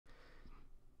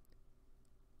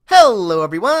Hello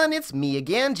everyone, it's me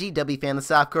again, GW Fan the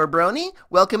Softcore Brony,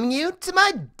 welcoming you to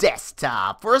my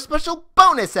desktop for a special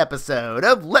bonus episode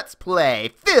of Let's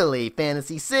Play Philly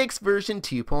Fantasy 6 version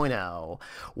 2.0.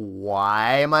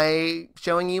 Why am I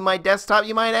showing you my desktop,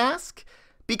 you might ask?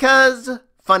 Because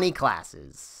funny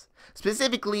classes.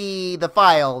 Specifically, the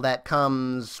file that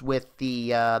comes with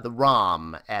the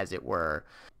ROM, as it were.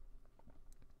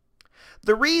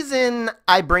 The reason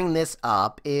I bring this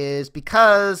up is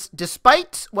because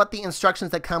despite what the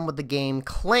instructions that come with the game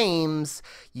claims,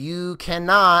 you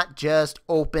cannot just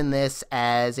open this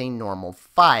as a normal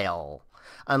file.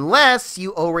 Unless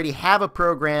you already have a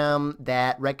program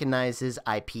that recognizes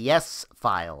IPS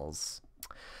files.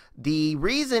 The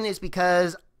reason is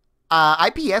because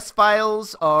IPS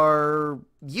files are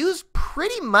used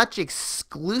pretty much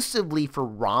exclusively for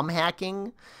ROM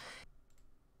hacking.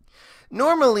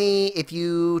 Normally, if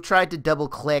you tried to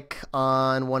double-click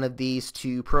on one of these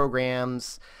two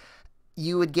programs,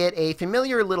 you would get a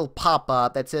familiar little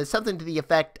pop-up that says something to the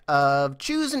effect of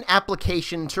choose an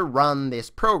application to run this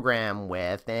program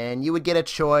with, and you would get a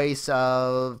choice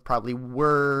of probably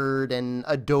Word and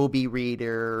Adobe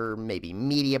Reader, maybe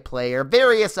Media Player,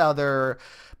 various other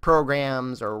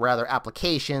programs, or rather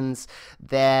applications,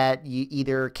 that you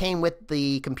either came with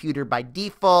the computer by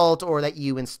default or that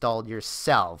you installed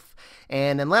yourself.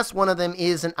 And unless one of them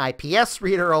is an IPS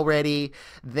reader already,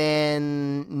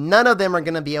 then none of them are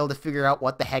going to be able to figure out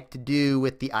what the heck to do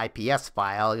with the IPS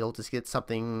file. You'll just get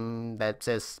something that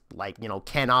says, like,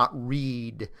 cannot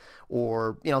read,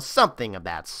 or, something of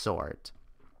that sort.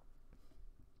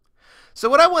 So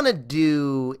what I want to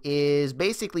do is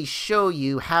basically show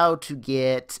you how to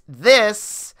get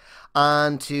this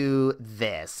onto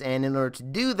this. And in order to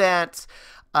do that,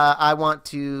 I want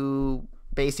to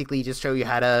basically just show you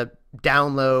how to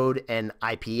download an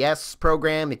IPS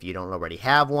program if you don't already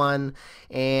have one,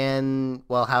 and,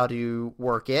 well, how to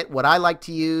work it. What I like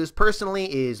to use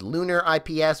personally is Lunar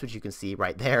IPS, which you can see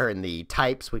right there in the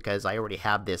types, because I already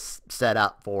have this set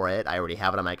up for it. I already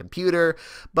have it on my computer,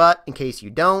 but in case you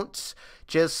don't,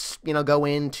 just, go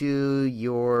into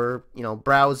your,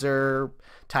 browser,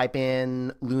 type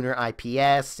in Lunar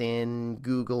IPS in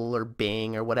Google or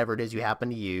Bing or whatever it is you happen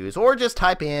to use, or just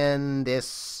type in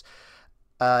this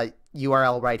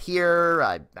URL right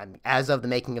here. As of the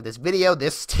making of this video,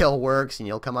 this still works, and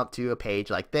you'll come up to a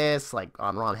page like this, like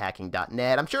on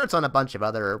romhacking.net. I'm sure it's on a bunch of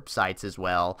other sites as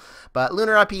well. But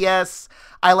Lunar IPS,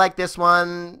 I like this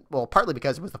one, well, partly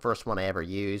because it was the first one I ever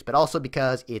used, but also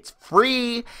because it's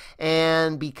free,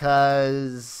 and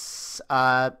because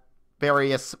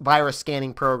various virus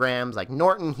scanning programs like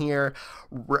Norton here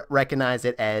recognize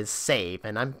it as safe,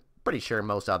 and I'm pretty sure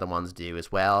most other ones do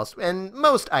as well. And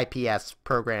most IPS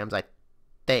programs, I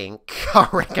think, are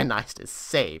recognized as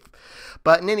safe.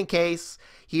 But in any case,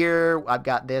 here I've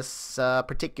got this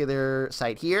particular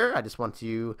site here. I just want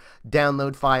to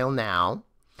download file now.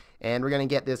 And we're going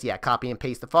to get this, copy and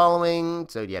paste the following.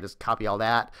 So just copy all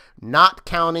that, not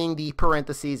counting the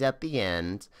parentheses at the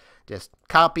end. Just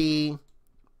copy,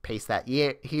 paste that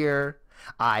here.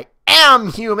 I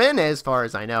am human, as far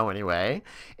as I know anyway,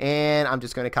 and I'm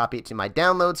just going to copy it to my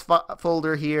downloads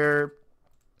folder here,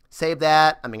 save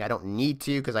that. I mean, I don't need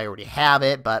to because I already have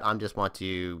it, but I just want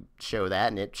to show that,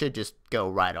 and it should just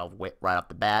go right off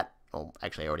the bat. Oh,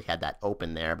 actually, I already had that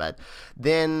open there, but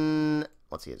then,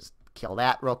 let's see, just kill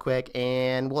that real quick,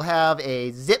 and we'll have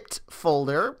a zipped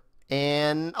folder,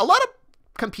 and a lot of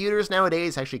computers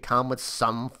nowadays actually come with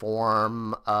some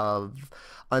form of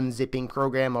unzipping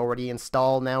program already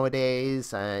installed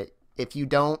nowadays. If you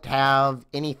don't have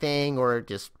anything, or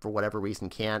just for whatever reason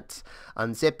can't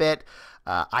unzip it,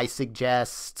 I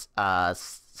suggest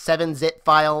 7-zip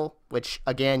file, which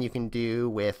again you can do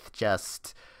with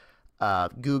just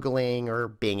Googling or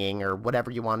Binging or whatever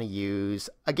you want to use.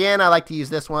 Again, I like to use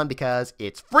this one because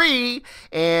it's free,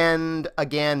 and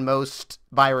again, most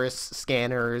virus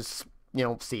scanners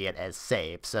see it as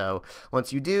safe. So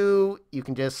once you do, you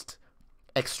can just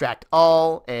extract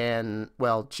all and,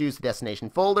 well, choose the destination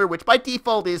folder, which by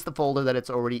default is the folder that it's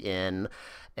already in,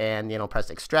 and press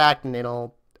extract, and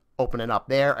it'll open it up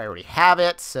there. I already have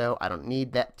it, so I don't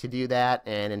need that to do that.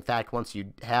 And in fact, once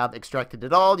you have extracted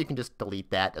it all, you can just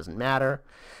delete that, doesn't matter.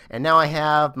 And now I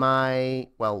have my,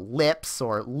 well, LIPS,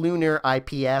 or Lunar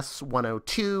IPS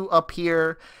 102 up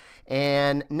here.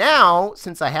 And now,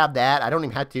 since I have that, I don't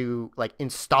even have to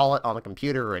install it on the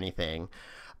computer or anything.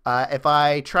 If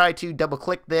I try to double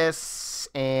click this,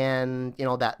 and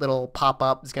that little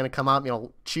pop-up is going to come up,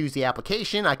 choose the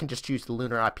application, I can just choose the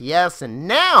Lunar IPS, and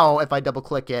now if I double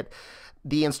click it,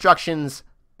 the instructions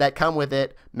that come with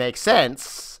it make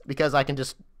sense, because I can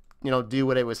just do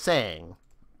what it was saying.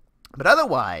 But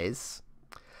otherwise,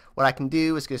 what I can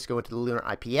do is just go into the Lunar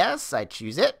IPS. I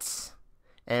choose it.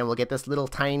 And we'll get this little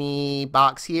tiny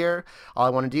box here. All I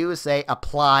want to do is say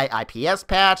apply IPS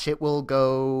patch. It will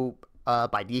go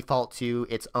by default to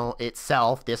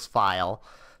itself, this file.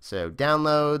 So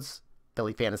downloads,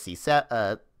 Philly Fantasy 6.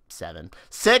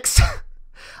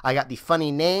 I got the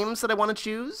funny names that I want to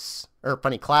choose, or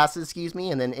funny classes, excuse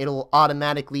me, and then it'll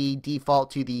automatically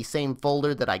default to the same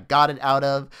folder that I got it out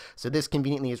of. So this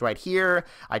conveniently is right here.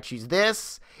 I choose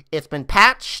this. It's been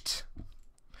patched.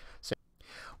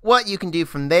 What you can do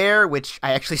from there, which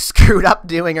I actually screwed up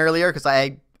doing earlier because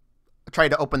I tried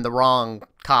to open the wrong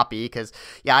copy, because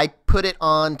yeah, I put it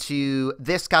onto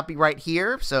this copy right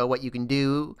here. So what you can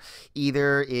do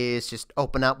either is just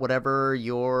open up whatever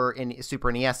your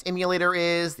Super NES emulator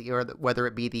is, whether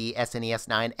it be the SNES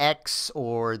 9X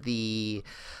or the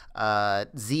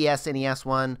ZSNES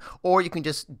one, or you can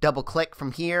just double click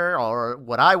from here. Or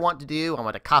what I want to do, I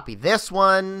want to copy this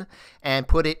one and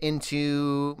put it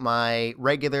into my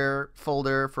regular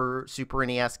folder for Super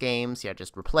NES games. Yeah,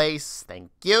 just replace,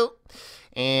 thank you.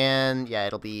 And yeah,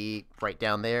 it'll be right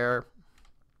down there.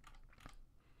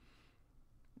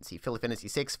 Let's see, Philly Fantasy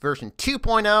 6 version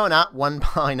 2.0, not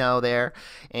 1.0 there.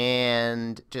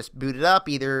 And just boot it up,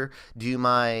 either do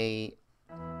my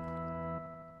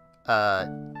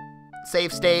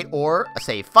save state or a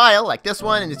save file like this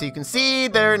one, and as you can see,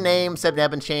 their names have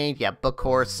been changed. Yeah, Book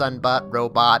Horse, Sunbutt,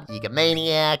 Robot,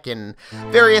 Egomaniac, and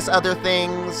various other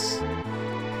things.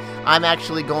 I'm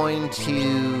actually going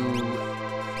to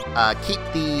keep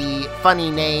the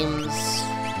funny names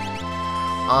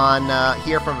on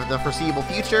here for the foreseeable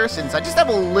future, since I just have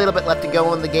a little bit left to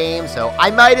go in the game, so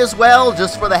I might as well,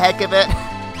 just for the heck of it.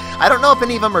 I don't know if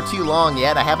any of them are too long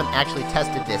yet. I haven't actually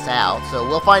tested this out, so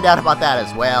we'll find out about that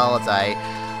as well as I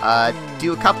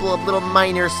do a couple of little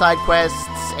minor side quests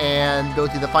and go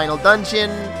through the final dungeon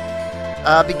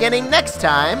beginning next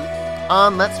time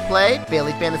on Let's Play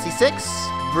Philly Fantasy 6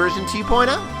 version 2.0.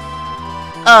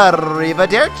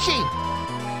 Arrivederci!